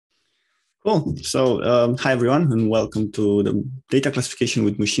Cool. So, hi everyone, and welcome to the data classification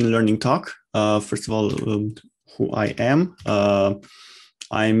with machine learning talk. First of all, who I am.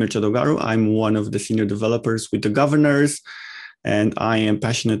 I'm Mircea Dogaru. I'm one of the senior developers with the Guv'nors, and I am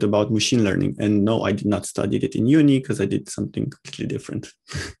passionate about machine learning. And no, I did not study it in uni because I did something completely different.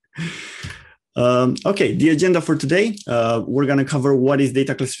 Okay, the agenda for today, we're going to cover what is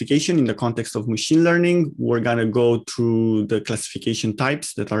data classification in the context of machine learning. We're going to go through the classification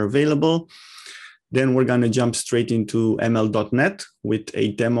types that are available. Then we're going to jump straight into ML.NET with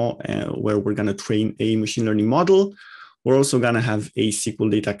a demo where we're going to train a machine learning model. We're also going to have a SQL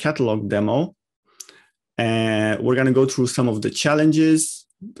Data Catalog demo. And we're going to go through some of the challenges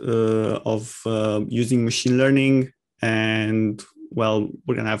of using machine learning. And well,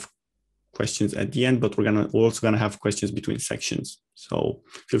 we're going to have questions at the end, but we're also going to have questions between sections. So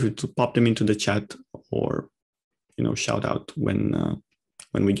feel free to pop them into the chat or shout out when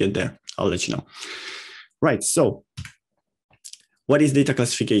we get there. I'll let you know. Right. So what is data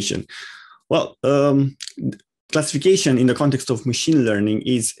classification? Well, classification in the context of machine learning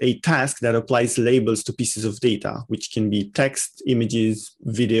is a task that applies labels to pieces of data, which can be text, images,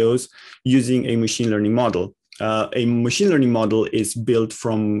 videos, using a machine learning model. A machine learning model is built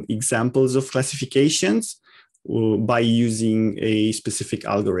from examples of classifications by using a specific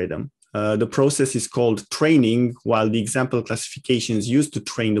algorithm. The process is called training, while the example classifications used to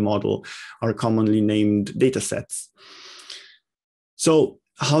train the model are commonly named datasets. So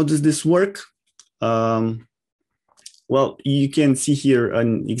how does this work? Well, you can see here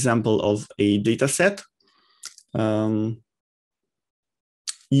an example of a dataset.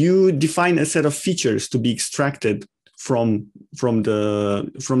 You define a set of features to be extracted from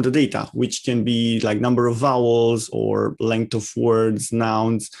the data, which can be like number of vowels or length of words,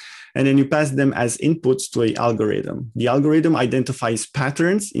 nouns, and then you pass them as inputs to an algorithm. The algorithm identifies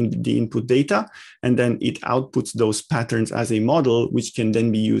patterns in the input data, and then it outputs those patterns as a model, which can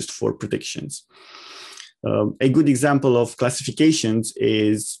then be used for predictions. A good example of classifications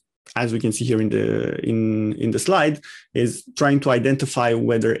is, as we can see here in the slide, is trying to identify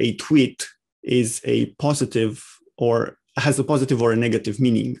whether a tweet is a positive or has a positive or a negative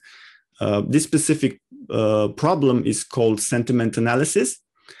meaning. This specific problem is called sentiment analysis,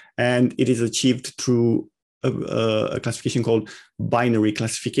 and it is achieved through a classification called binary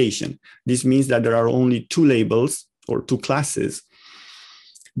classification. This means that there are only two labels or two classes,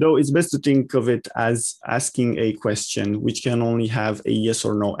 though it's best to think of it as asking a question which can only have a yes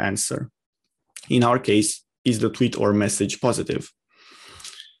or no answer. In our case, is the tweet or message positive?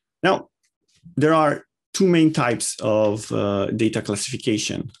 Now, there are two main types of data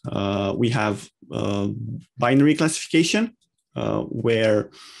classification. We have binary classification,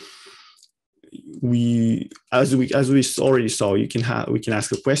 where as we already saw, we can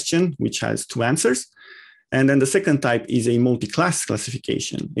ask a question which has two answers. And then the second type is a multi-class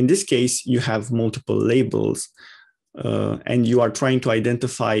classification. In this case, you have multiple labels, and you are trying to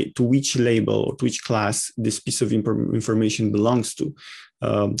identify to which label or to which class this piece of information belongs to.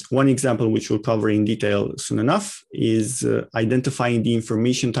 One example, which we'll cover in detail soon enough, is identifying the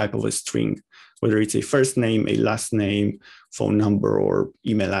information type of a string, whether it's a first name, a last name, phone number, or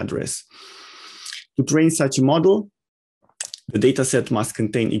email address. To train such a model, the dataset must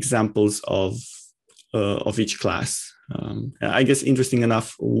contain examples of each class. I guess interesting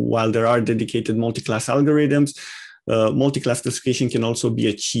enough, while there are dedicated multi-class algorithms, multi-class classification can also be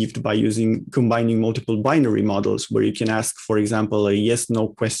achieved by combining multiple binary models, where you can ask, for example, a yes/no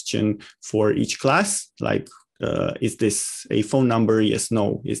question for each class, like is this a phone number? Yes,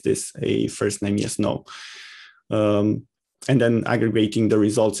 no. Is this a first name? Yes, no. And then aggregating the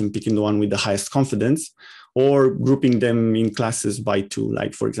results and picking the one with the highest confidence, or grouping them in classes by two,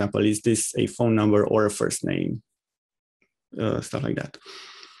 like, for example, is this a phone number or a first name? Stuff like that.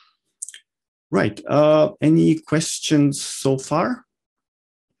 Right. Any questions so far?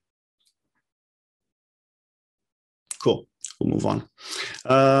 Cool. We'll move on.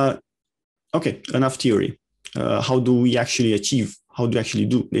 Okay, enough theory. How do we actually do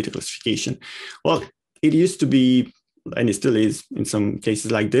data classification? Well, it used to be, and it still is in some cases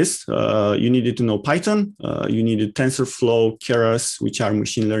like this, you needed to know Python, you needed TensorFlow, Keras, which are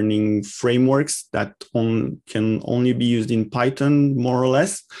machine learning frameworks that can only be used in Python, more or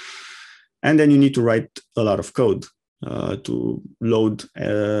less. And then you need to write a lot of code to load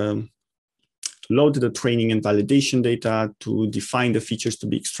the training and validation data, to define the features to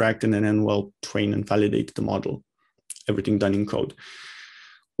be extracted, and then, well, train and validate the model. Everything done in code.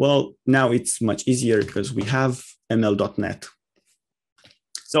 Well, now it's much easier because we have ML.NET.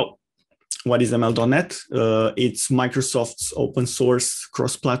 So What is ML.NET? It's Microsoft's open source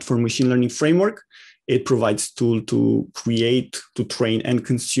cross-platform machine learning framework. It provides tools to create, to train, and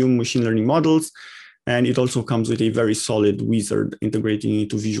consume machine learning models. And it also comes with a very solid wizard integrating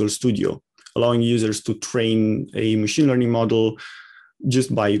into Visual Studio, allowing users to train a machine learning model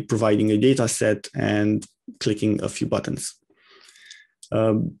just by providing a data set and clicking a few buttons.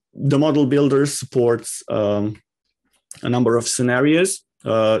 The model builder supports a number of scenarios.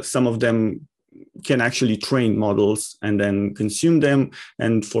 Some of them can actually train models and then consume them.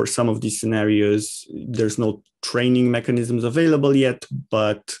 And for some of these scenarios, there's no training mechanisms available yet,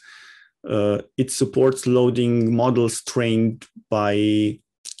 but it supports loading models trained by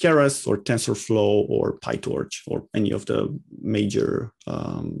Keras or TensorFlow or PyTorch or any of the major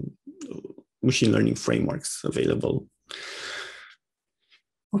machine learning frameworks available.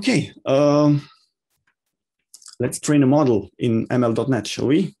 Okay, let's train a model in ML.NET, shall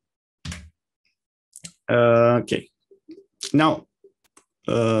we? Okay, now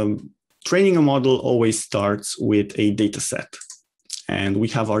training a model always starts with a data set. And we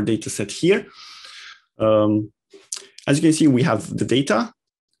have our data set here. As you can see, we have the data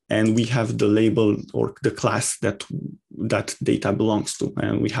and we have the label or the class that that data belongs to.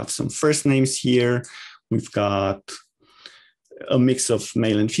 And we have some first names here. We've got a mix of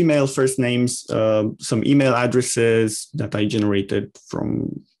male and female first names, some email addresses that I generated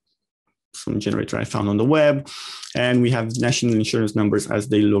from some generator I found on the web. And we have national insurance numbers as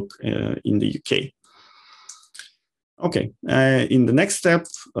they look in the UK. Okay, in the next step,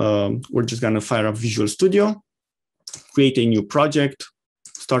 we're just gonna fire up Visual Studio, create a new project,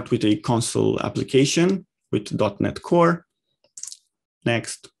 start with a console application with .NET Core.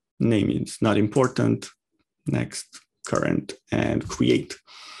 Next, name is not important. Next, current, and create.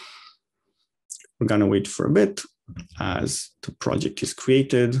 We're gonna wait for a bit as the project is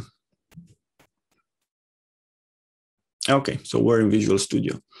created. Okay, so we're in Visual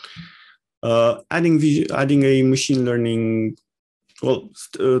Studio. Adding a machine learning, well,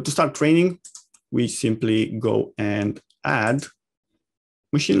 to start training, we simply go and add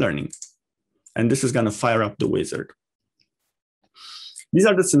machine learning. And this is gonna fire up the wizard. These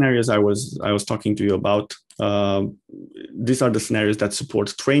are the scenarios I was talking to you about. These are the scenarios that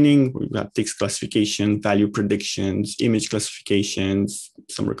support training. We've got text classification, value predictions, image classifications,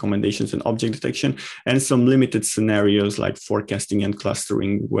 some recommendations and object detection, and some limited scenarios like forecasting and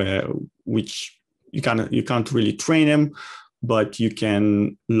clustering, which you can't really train them, but you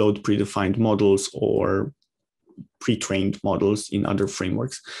can load predefined models or pre-trained models in other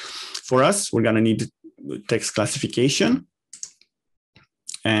frameworks. For us, we're gonna need text classification.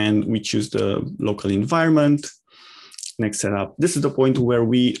 And we choose the local environment. Next setup. This is the point where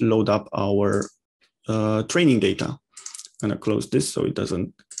we load up our training data. I'm gonna close this so it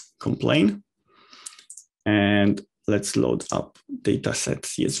doesn't complain. And let's load up dataset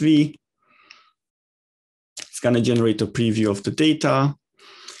CSV. It's gonna generate a preview of the data.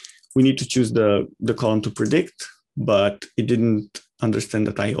 We need to choose the column to predict, but it didn't understand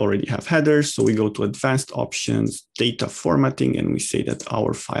that I already have headers. So we go to advanced options, data formatting, and we say that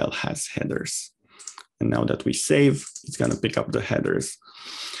our file has headers. And now that we save, it's gonna pick up the headers.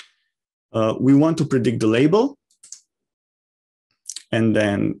 We want to predict the label. And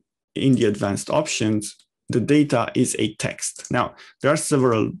then in the advanced options, the data is a text. Now, there are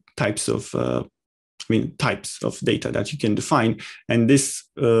several types of types of data that you can define. And this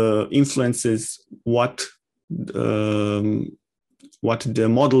influences what the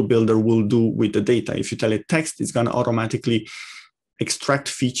model builder will do with the data. If you tell it text, it's going to automatically extract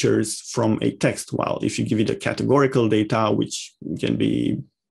features from a text. While if you give it a categorical data, which can be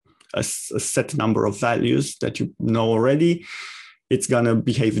a set number of values that you know already, it's going to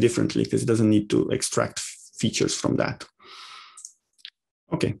behave differently because it doesn't need to extract features from that.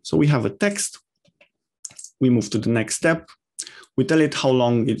 Okay, so we have a text. We move to the next step. We tell it how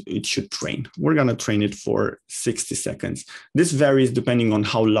long it should train. We're going to train it for 60 seconds. This varies depending on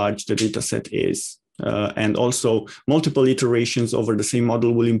how large the data set is. And also multiple iterations over the same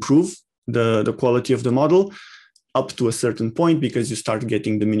model will improve the quality of the model up to a certain point because you start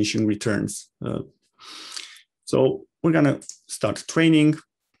getting diminishing returns. So we're going to start training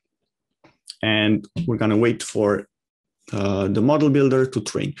and we're going to wait for the model builder to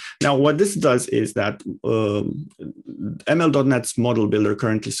train. Now, what this does is that ML.NET's model builder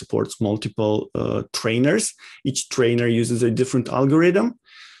currently supports multiple trainers. Each trainer uses a different algorithm.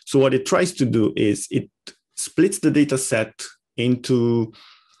 So what it tries to do is it splits the data set into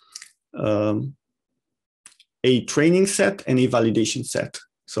a training set and a validation set.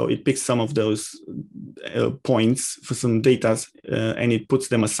 So it picks some of those points for some data and it puts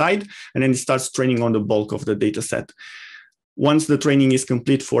them aside, and then it starts training on the bulk of the data set. Once the training is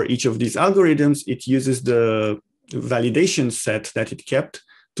complete for each of these algorithms, it uses the validation set that it kept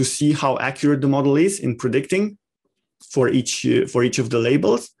to see how accurate the model is in predicting for each of the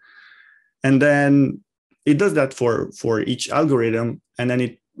labels. And then it does that for each algorithm, and then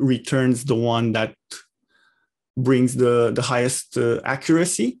it returns the one that brings the highest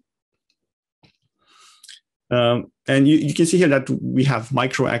accuracy. And you can see here that we have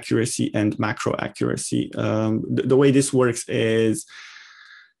micro accuracy and macro accuracy. The way this works is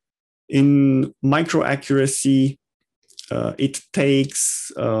in micro accuracy, it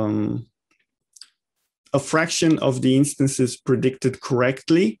takes a fraction of the instances predicted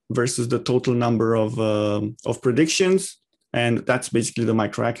correctly versus the total number of predictions. And that's basically the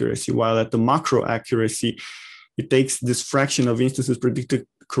micro accuracy. While at the macro accuracy, it takes this fraction of instances predicted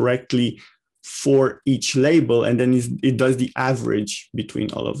correctly for each label, and then it does the average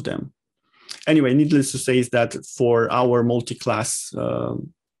between all of them. Anyway, needless to say is that for our multi-class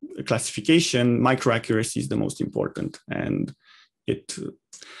classification, micro accuracy is the most important, and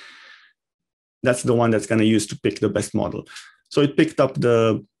that's the one that's going to use to pick the best model. So it picked up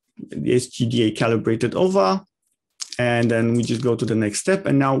the SGDA calibrated OVA, and then we just go to the next step,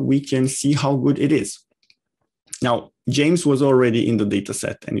 and now we can see how good it is. Now, James was already in the data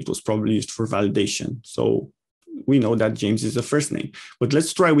set, and it was probably used for validation. So we know that James is the first name. But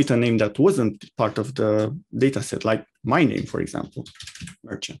let's try with a name that wasn't part of the data set, like my name, for example,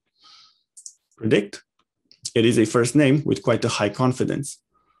 Mircea. Predict. It is a first name with quite a high confidence.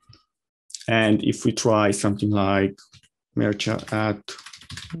 And if we try something like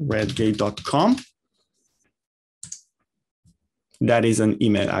mircea@redgate.com, that is an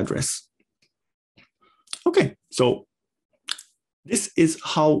email address. Okay, so this is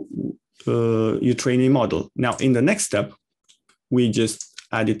how you train a model. Now, in the next step, we just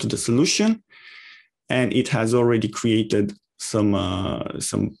add it to the solution, and it has already created some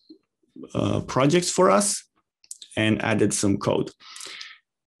projects for us and added some code.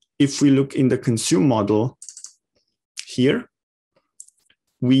 If we look in the consume model here,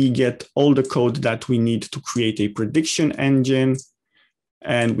 we get all the code that we need to create a prediction engine,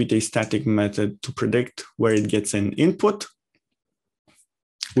 and with a static method to predict where it gets an input,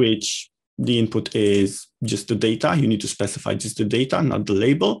 which the input is just the data. You need to specify just the data, not the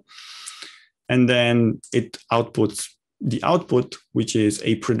label. And then it outputs the output, which is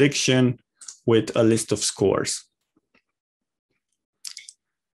a prediction with a list of scores.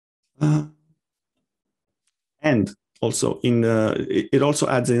 And also it also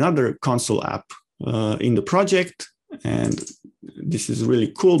adds another console app in the project. And this is really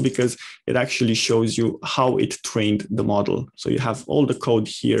cool because it actually shows you how it trained the model. So you have all the code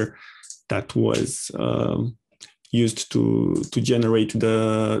here that was used to generate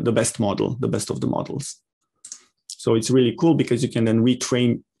the best model, the best of the models. So it's really cool because you can then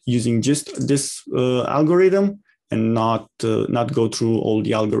retrain using just this algorithm and not go through all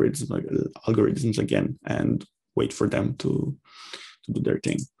the algorithms again and wait for them to do their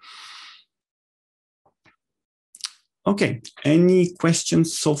thing. Okay, any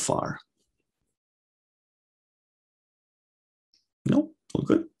questions so far? No, all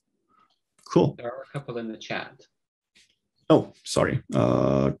good. Cool. There are a couple in the chat. Oh, sorry.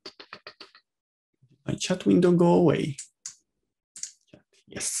 My chat window go away.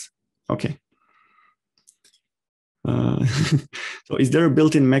 Yes. Okay. So is there a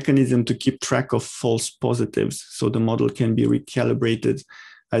built-in mechanism to keep track of false positives so the model can be recalibrated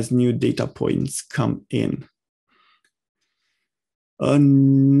as new data points come in?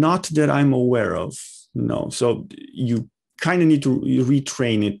 Not that I'm aware of, no. So you kind of need to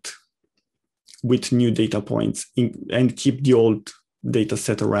retrain it with new data points and keep the old data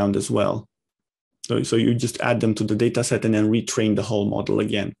set around as well. So you just add them to the data set and then retrain the whole model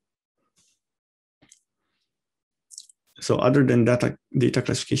again. So other than data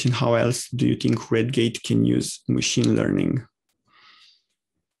classification, how else do you think Redgate can use machine learning?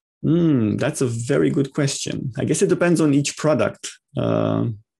 That's a very good question. I guess it depends on each product.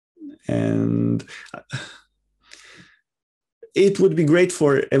 And it would be great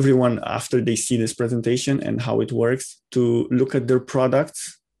for everyone after they see this presentation and how it works to look at their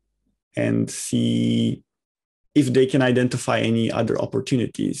products and see if they can identify any other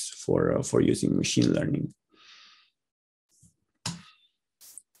opportunities for using machine learning.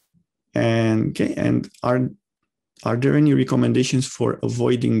 And okay, and are there any recommendations for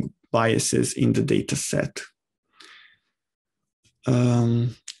avoiding biases in the data set?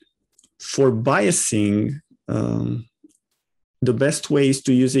 For biasing, the best way is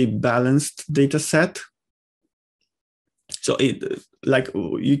to use a balanced data set. So like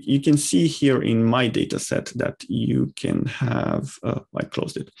you can see here in my data set that you can have, I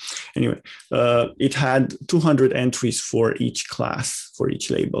closed it. Anyway, it had 200 entries for each class, for each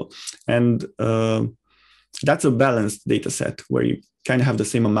label. And that's a balanced data set where you kind of have the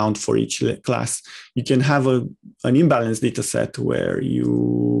same amount for each class. You can have an imbalanced data set where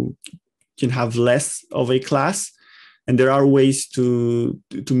you can have less of a class. And there are ways to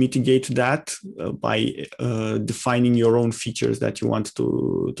mitigate that by defining your own features that you want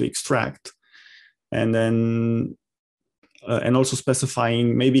to extract, and then and also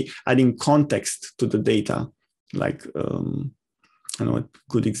specifying, maybe adding context to the data. Like I know a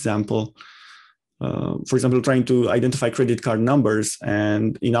good example. For example, trying to identify credit card numbers,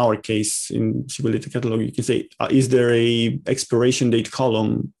 and in our case in SQL Data Catalog, you can say, is there a expiration date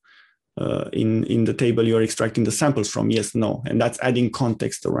column in the table you're extracting the samples from? Yes, no. And that's adding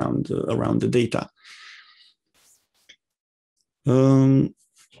context around the data.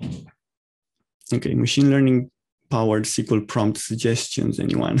 Okay, machine learning powered SQL prompt suggestions,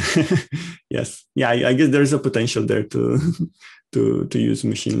 anyone? Yes. Yeah, I guess there's a potential there to use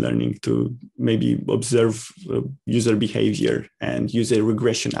machine learning to maybe observe user behavior and use a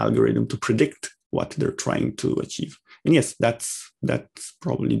regression algorithm to predict what they're trying to achieve. And yes, that's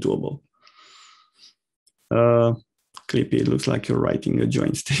probably doable. Clippy, it looks like you're writing a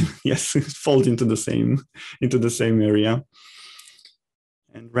joint statement. Yes, it falls into the same area.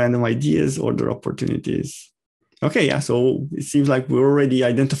 And random ideas, order opportunities. Okay, yeah. So it seems like we're already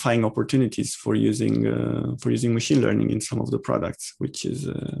identifying opportunities for using machine learning in some of the products, which is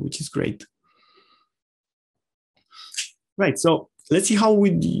great. Right. So let's see how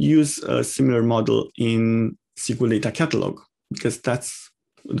we'd use a similar model in SQL Data Catalog, because that's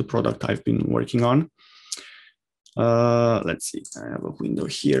the product I've been working on. Let's see, I have a window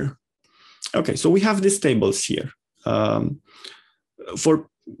here. Okay, so we have these tables here.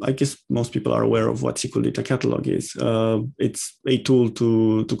 I guess most people are aware of what SQL Data Catalog is. It's a tool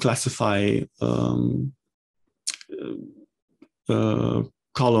to classify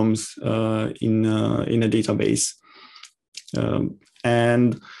columns in a database.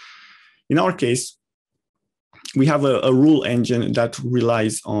 And in our case, we have a rule engine that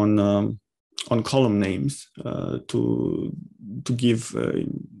relies on column names to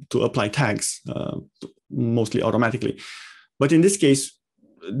apply tags mostly automatically. But in this case,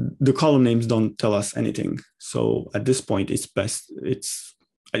 the column names don't tell us anything. So at this point, it's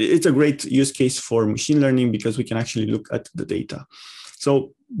a great use case for machine learning because we can actually look at the data.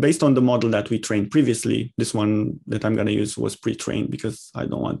 So based on the model that we trained previously, this one that I'm going to use was pre-trained because I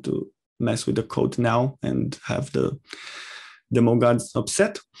don't want to mess with the code now and have the demo gods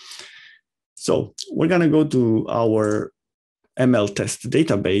upset. So we're going to go to our ML test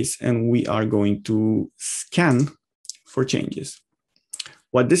database and we are going to scan for changes.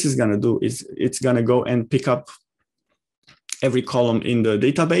 What this is going to do is it's going to go and pick up every column in the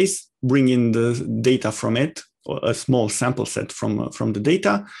database, bring in the data from it, or a small sample set from the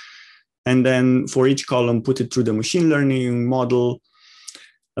data, and then for each column, put it through the machine learning model,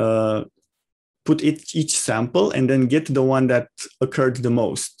 put each sample, and then get the one that occurred the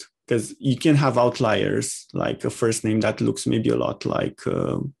most. Because you can have outliers, like a first name that looks maybe a lot like,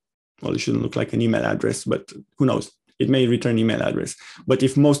 well, it shouldn't look like an email address, but who knows? It may return email address. But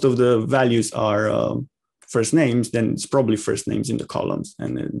if most of the values are first names, then it's probably first names in the columns,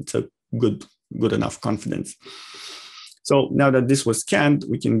 and it's a good enough confidence. So now that this was scanned,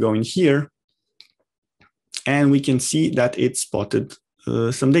 we can go in here, and we can see that it spotted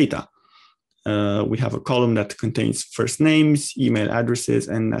some data. We have a column that contains first names, email addresses,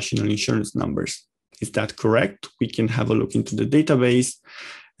 and national insurance numbers. Is that correct? We can have a look into the database,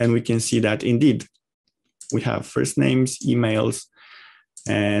 and we can see that indeed we have first names, emails,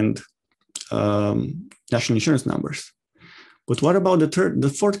 and national insurance numbers. But what about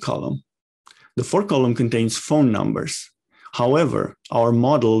the fourth column? The fourth column contains phone numbers. However, our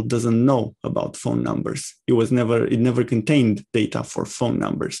model doesn't know about phone numbers. It never contained data for phone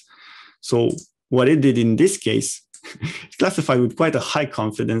numbers. So what it did in this case, it classified with quite a high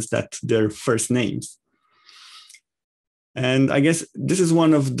confidence that they're first names. And I guess this is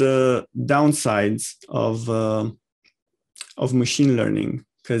one of the downsides of machine learning,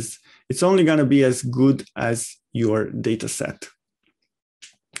 because it's only going to be as good as your data set.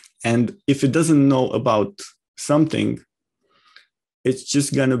 And if it doesn't know about something, it's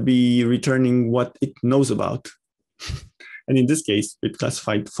just going to be returning what it knows about. And in this case, it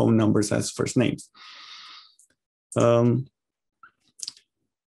classified phone numbers as first names.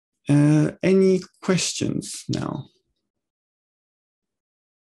 Any questions now?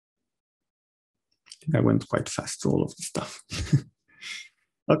 I went quite fast through all of this stuff.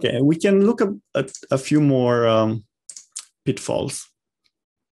 Okay, we can look at a few more pitfalls.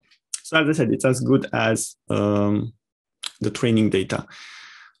 So as I said, it's as good as the training data.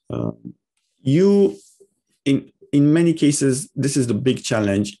 In many cases, this is the big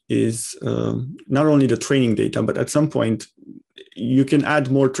challenge, is not only the training data, but at some point you can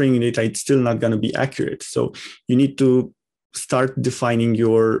add more training data, it's still not going to be accurate. So you need to start defining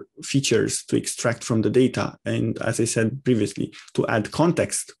your features to extract from the data. And as I said previously, to add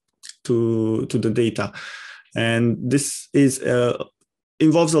context to the data. And this is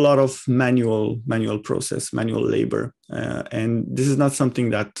involves a lot of manual process, manual labor. And this is not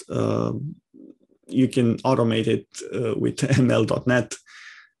something that you can automate it with ml.net,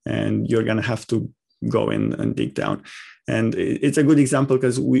 and you're going to have to go in and dig down. And it's a good example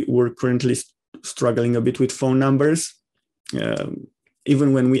because we're currently struggling a bit with phone numbers.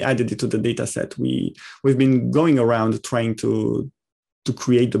 Even when we added it to the data set, we've been going around trying to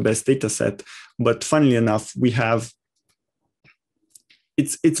create the best data set. But funnily enough, we have,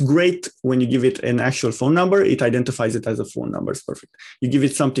 it's great when you give it an actual phone number, it identifies it as a phone number, it's perfect. You give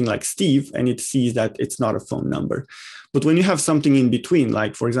it something like Steve and it sees that it's not a phone number. But when you have something in between,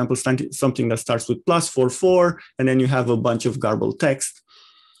 like for example, something that starts with +44, and then you have a bunch of garbled text,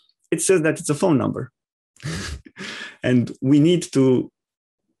 it says that it's a phone number. And we need to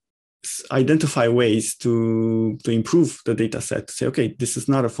identify ways to improve the data set. Say, okay, this is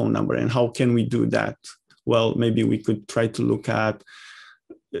not a phone number. And how can we do that? Well, maybe we could try to look at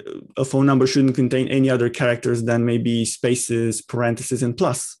a phone number shouldn't contain any other characters than maybe spaces, parentheses, and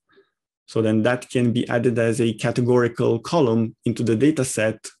plus. So then that can be added as a categorical column into the data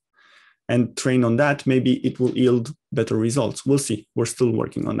set and train on that. Maybe it will yield better results. We'll see. We're still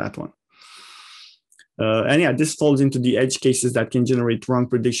working on that one. And yeah, this falls into the edge cases that can generate wrong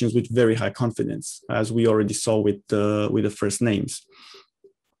predictions with very high confidence, as we already saw with the first names.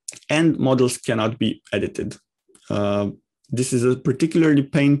 And models cannot be edited. This is a particularly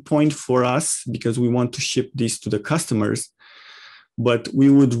pain point for us because we want to ship these to the customers, but we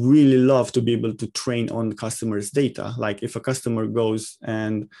would really love to be able to train on customers' data. Like if a customer goes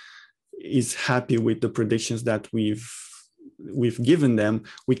and is happy with the predictions that we've given them,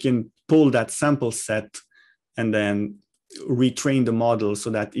 we can pull that sample set and then retrain the model so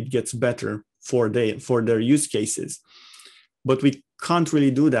that it gets better for their use cases. But we can't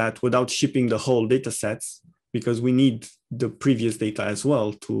really do that without shipping the whole data sets, because we need the previous data as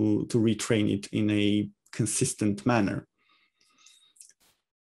well to retrain it in a consistent manner.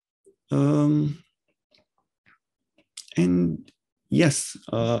 And yes,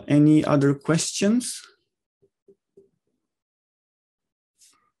 any other questions?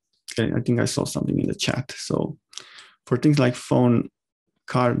 Okay, I think I saw something in the chat. So for things like phone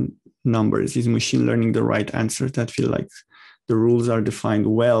card numbers, is machine learning the right answer? That feel like the rules are defined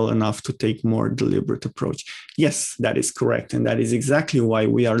well enough to take more deliberate approach. Yes, that is correct. And that is exactly why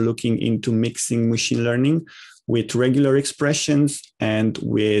we are looking into mixing machine learning with regular expressions and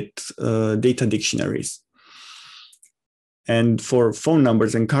with data dictionaries. And for phone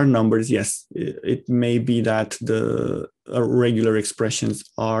numbers and card numbers, yes, it may be that the regular expressions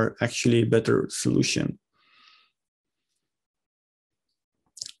are actually a better solution.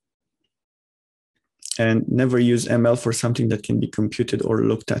 And never use ML for something that can be computed or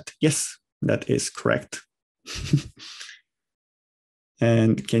looked at. Yes, that is correct.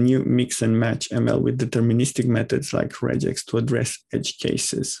 And can you mix and match ML with deterministic methods like regex to address edge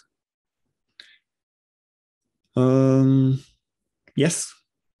cases? Yes,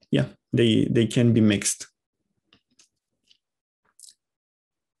 yeah, they can be mixed.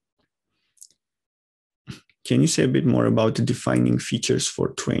 Can you say a bit more about defining features for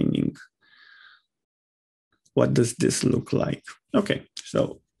training? What does this look like? Okay,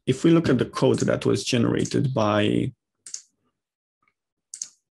 so if we look at the code that was generated by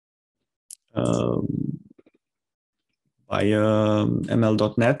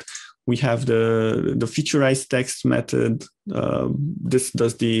ml.net, we have the featureized text method. This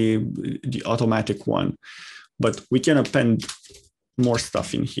does the automatic one, but we can append more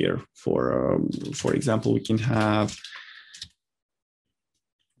stuff in here. For example, we can have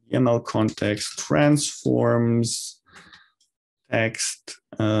ML context, transforms text.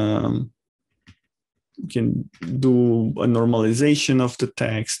 We can do a normalization of the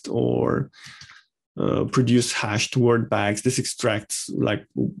text or produce hashed word bags. This extracts like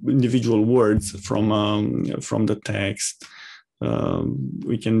individual words from the text.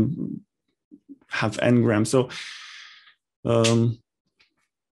 We can have n-grams. So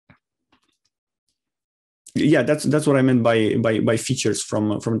Yeah, that's what I meant by features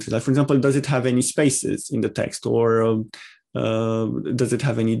from text. Like, for example, does it have any spaces in the text, or does it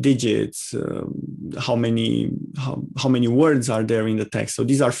have any digits? How many words are there in the text? So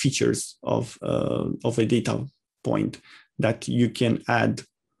these are features of a data point that you can add,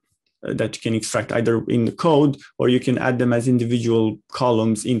 that you can extract either in the code, or you can add them as individual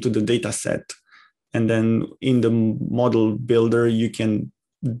columns into the data set. And then in the model builder, you can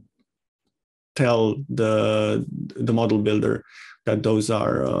tell the model builder that those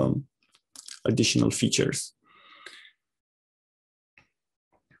are additional features.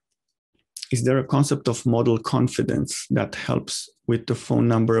 Is there a concept of model confidence that helps with the phone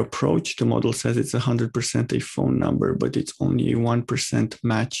number approach? The model says it's 100% a phone number, but it's only a 1%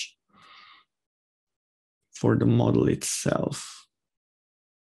 match for the model itself.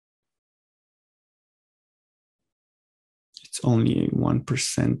 It's only a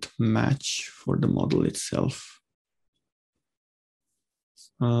 1% match for the model itself.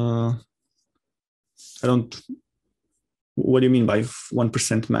 I don't. What do you mean by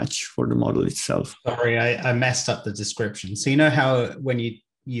 1% match for the model itself? Sorry, I messed up the description. So you know how when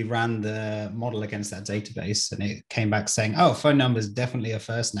you ran the model against that database and it came back saying, oh, phone number is definitely a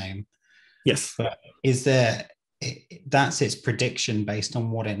first name. Yes. But that's its prediction based on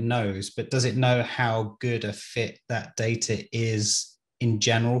what it knows, but does it know how good a fit that data is in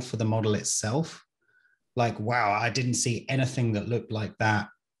general for the model itself? Like, wow, I didn't see anything that looked like that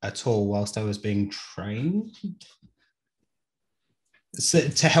at all whilst I was being trained. So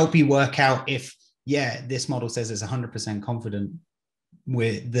to help you work out if, yeah, this model says it's 100% confident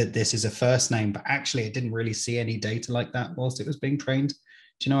with that this is a first name, but actually it didn't really see any data like that whilst it was being trained.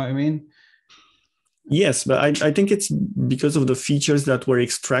 Do you know what I mean? Yes, but I think it's because of the features that were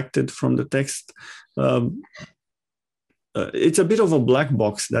extracted from the text. It's a bit of a black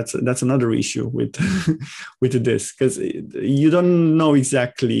box. That's another issue with with this, because you don't know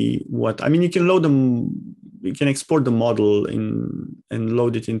exactly what. I mean, you can load them, you can export the model and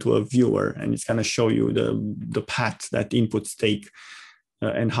load it into a viewer, and it's going to show you the path that inputs take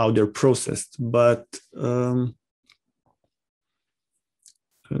and how they're processed. But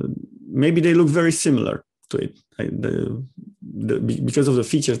maybe they look very similar to it. Because of the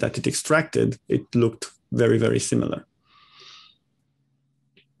features that it extracted, it looked very, very similar.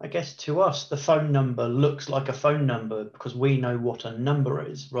 I guess to us, the phone number looks like a phone number because we know what a number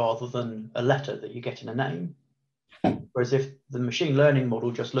is rather than a letter that you get in a name. Whereas if the machine learning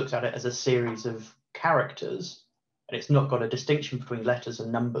model just looks at it as a series of characters and it's not got a distinction between letters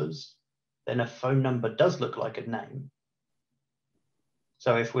and numbers, then a phone number does look like a name.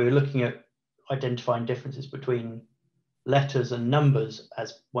 So if we're looking at identifying differences between letters and numbers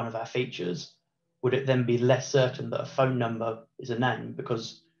as one of our features, would it then be less certain that a phone number is a name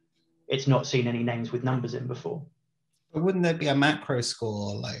because it's not seen any names with numbers in before? But wouldn't there be a macro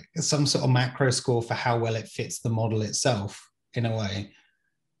score, like some sort of macro score for how well it fits the model itself in a way?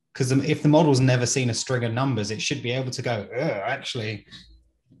 Because if the model's never seen a string of numbers, it should be able to go, actually,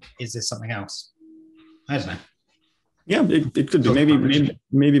 is this something else? I don't know. Yeah, it could be.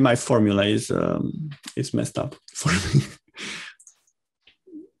 Maybe my formula is messed up for me.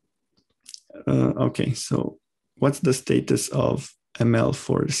 Okay, so what's the status of ML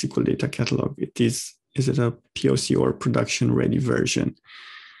for the SQL Data Catalog? Is it a POC or production ready version?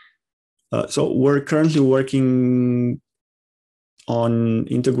 So we're currently working on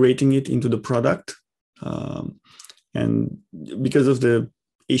integrating it into the product, and because of the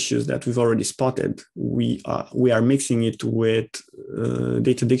issues that we've already spotted, we are mixing it with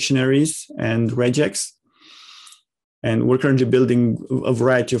data dictionaries and regex. And we're currently building a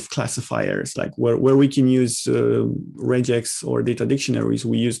variety of classifiers, like where we can use regex or data dictionaries,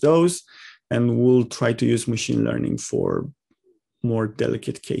 we use those, and we'll try to use machine learning for more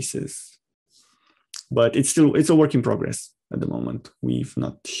delicate cases. But it's a work in progress at the moment. We've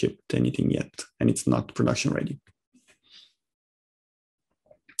not shipped anything yet, and it's not production ready.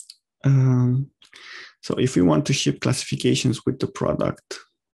 So if we want to ship classifications with the product,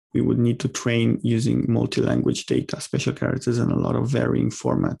 we would need to train using multi-language data, special characters, and a lot of varying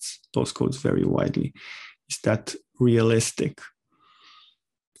formats. Those codes vary widely. Is that realistic?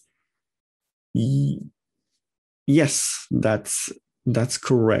 Yes, that's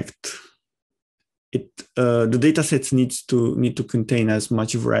correct. The data sets need to contain as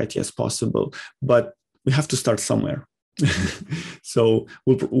much variety as possible, but we have to start somewhere. So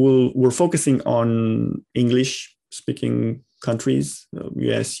we're focusing on English-speaking countries,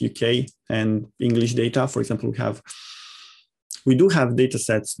 US, UK, and English data. For example, we do have data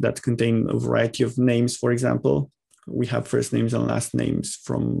sets that contain a variety of names. For example, we have first names and last names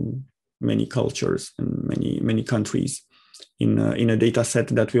from many cultures and many countries in a data set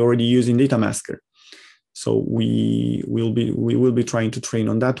that we already use in DataMasker. So we will be trying to train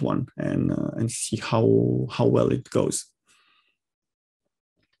on that one and see how well it goes.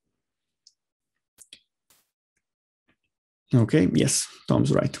 Okay, yes,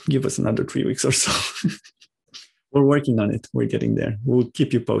 Tom's right. Give us another 3 weeks or so. We're working on it. We're getting there. We'll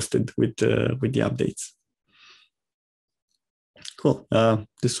keep you posted with the updates. Cool.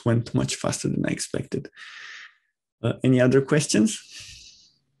 This went much faster than I expected. Any other questions?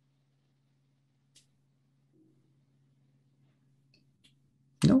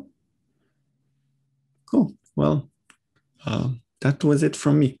 No? Cool. Well, that was it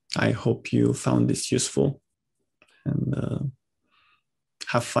from me. I hope you found this useful and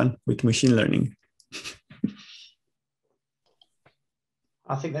have fun with machine learning.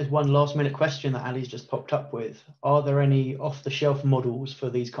 I think there's one last minute question that Ali's just popped up with. Are there any off-the-shelf models for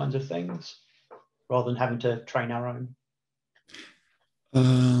these kinds of things rather than having to train our own?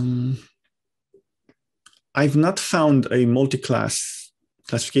 I've not found a multi-class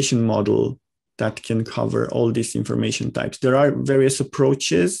classification model that can cover all these information types. There are various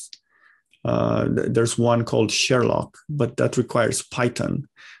approaches. There's one called Sherlock, but that requires Python,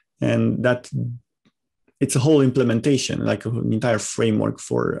 and it's a whole implementation, like an entire framework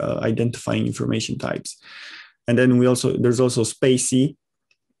for identifying information types. And then there's also Spacey,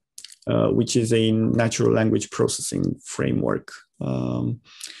 which is a natural language processing framework,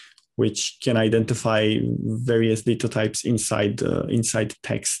 which can identify various data types inside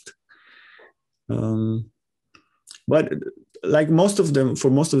text. But like for most of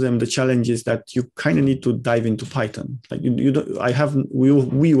them, the challenge is that you kind of need to dive into Python. Like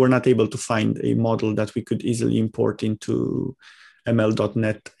we were not able to find a model that we could easily import into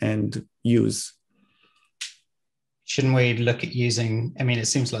ML.NET and use. Shouldn't we look at using, I mean, it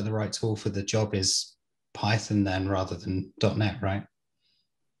seems like the right tool for the job is Python then rather than .NET, right?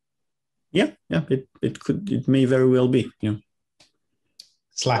 Yeah, it may very well be, yeah.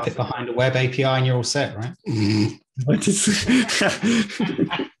 Slap it behind a web API and you're all set, right?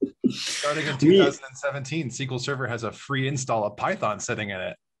 Starting in 2017, SQL Server has a free install of Python sitting in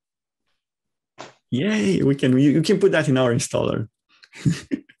it. Yay, you can put that in our installer.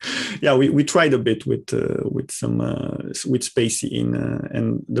 Yeah, we tried a bit with Spacey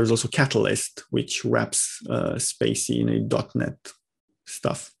and there's also Catalyst, which wraps Spacey in a .NET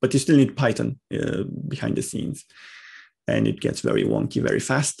stuff, but you still need Python behind the scenes. And it gets very wonky very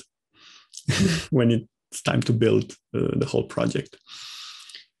fast when it's time to build the whole project.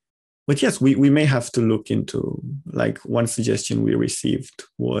 But yes, we may have to look into, like, one suggestion we received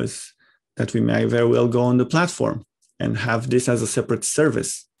was that we may very well go on the platform and have this as a separate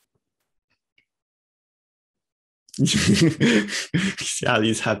service.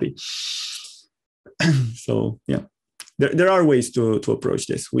 Ali is happy. So yeah, there are ways to approach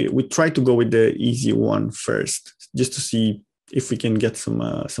this. We try to go with the easy one first, just to see if we can get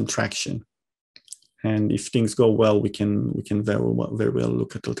some traction. And if things go well, we can very well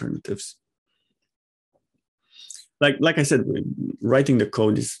look at alternatives. Like I said, writing the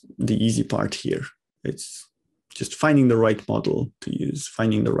code is the easy part here. It's just finding the right model to use,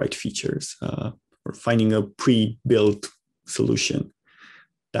 finding the right features, or finding a pre-built solution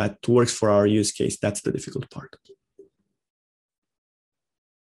that works for our use case. That's the difficult part.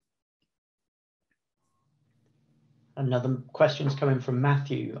 Another question's coming from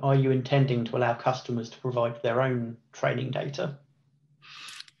Matthew. Are you intending to allow customers to provide their own training data?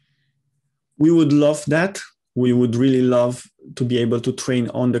 We would love that. We would really love to be able to train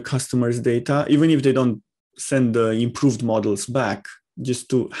on the customer's data, even if they don't send the improved models back, just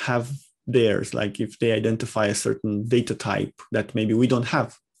to have theirs. Like if they identify a certain data type that maybe we don't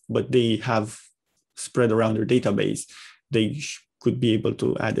have, but they have spread around their database, they could be able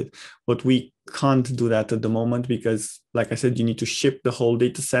to add it. But we can't do that at the moment because, like I said, you need to ship the whole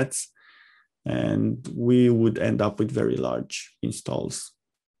data sets, and we would end up with very large installs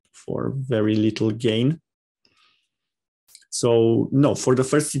for very little gain. So no, for the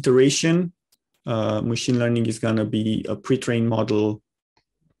first iteration, machine learning is going to be a pre-trained model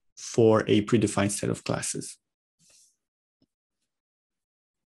for a predefined set of classes.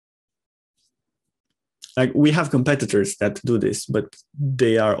 Like we have competitors that do this, but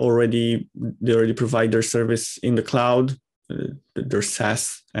they already provide their service in the cloud, their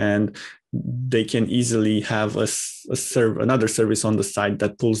SaaS, and they can easily have another service on the side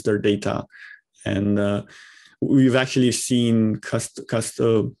that pulls their data. And we've actually seen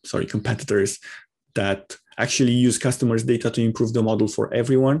competitors that actually use customers' data to improve the model for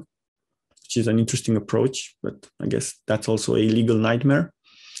everyone, which is an interesting approach, but I guess that's also a legal nightmare.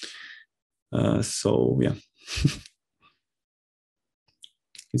 So yeah.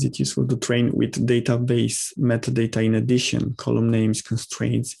 Is it useful to train with database metadata in addition, column names,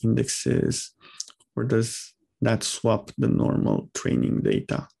 constraints, indexes, or does that swap the normal training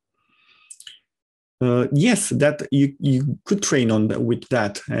data? Yes, that you could train on that with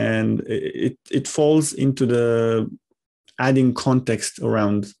that, and it falls into the adding context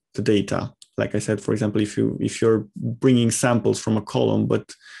around the data. Like I said, for example, if you're bringing samples from a column,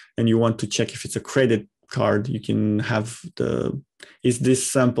 and you want to check if it's a credit card, you can have is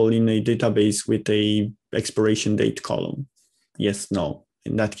this sample in a database with a expiration date column? Yes, no,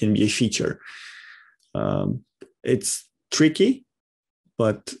 and that can be a feature. It's tricky,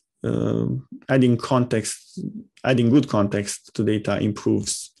 but adding good context to data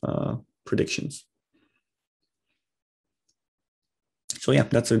improves predictions. So yeah,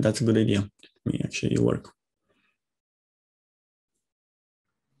 that's a good idea. It may actually work.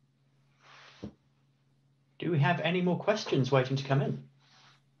 Do we have any more questions waiting to come in?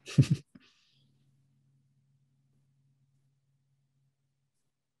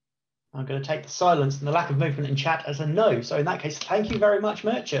 I'm going to take the silence and the lack of movement in chat as a no. So in that case, thank you very much,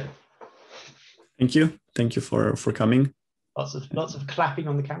 Mircea. Thank you. Thank you for coming. Lots of clapping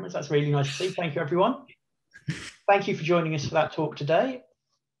on the cameras. That's really nice to see. Thank you, everyone. Thank you for joining us for that talk today.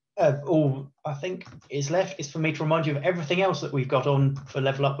 All I think is left is for me to remind you of everything else that we've got on for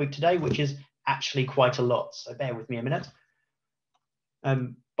Level Up Week today, which is actually quite a lot. So bear with me a minute.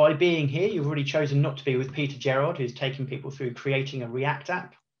 By being here, you've already chosen not to be with Peter Gerard, who's taking people through creating a React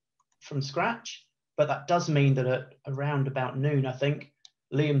app from scratch. But that does mean that at around about noon, I think,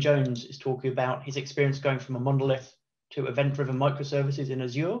 Liam Jones is talking about his experience going from a monolith to event-driven microservices in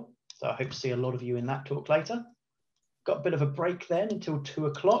Azure. So I hope to see a lot of you in that talk later. Got a bit of a break then until 2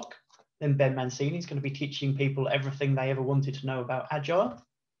 o'clock. Then Ben Mancini is going to be teaching people everything they ever wanted to know about Agile.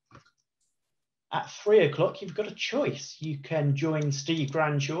 At 3 o'clock, you've got a choice. You can join Steve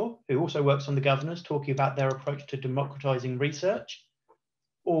Granshaw, who also works on the Guv'nors, talking about their approach to democratizing research.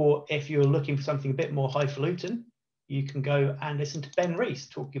 Or if you're looking for something a bit more highfalutin, you can go and listen to Ben Rees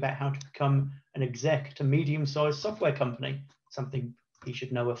talking about how to become an exec at a medium-sized software company, something you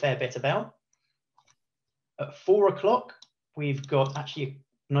should know a fair bit about. At 4 o'clock, we've got actually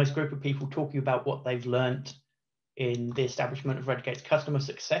a nice group of people talking about what they've learned in the establishment of Redgate's customer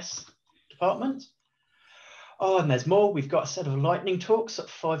success department. Oh, and there's more. We've got a set of lightning talks at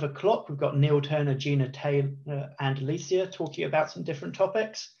 5 o'clock. We've got Neil Turner, Gina Taylor, and Alicia talking about some different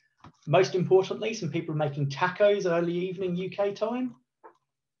topics. Most importantly, some people making tacos early evening UK time.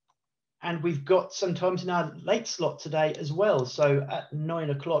 And we've got sometimes in our late slot today as well. So at 9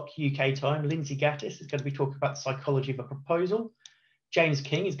 o'clock UK time, Lindsay Gattis is going to be talking about the psychology of a proposal. James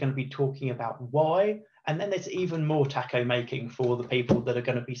King is going to be talking about why. And then there's even more taco making for the people that are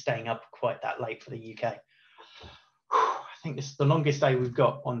going to be staying up quite that late for the UK. I think this is the longest day we've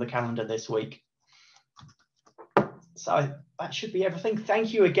got on the calendar this week. So that should be everything.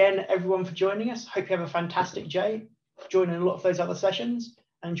 Thank you again, everyone, for joining us. Hope you have a fantastic day, joining a lot of those other sessions,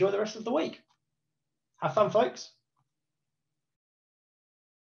 and enjoy the rest of the week. Have fun, folks.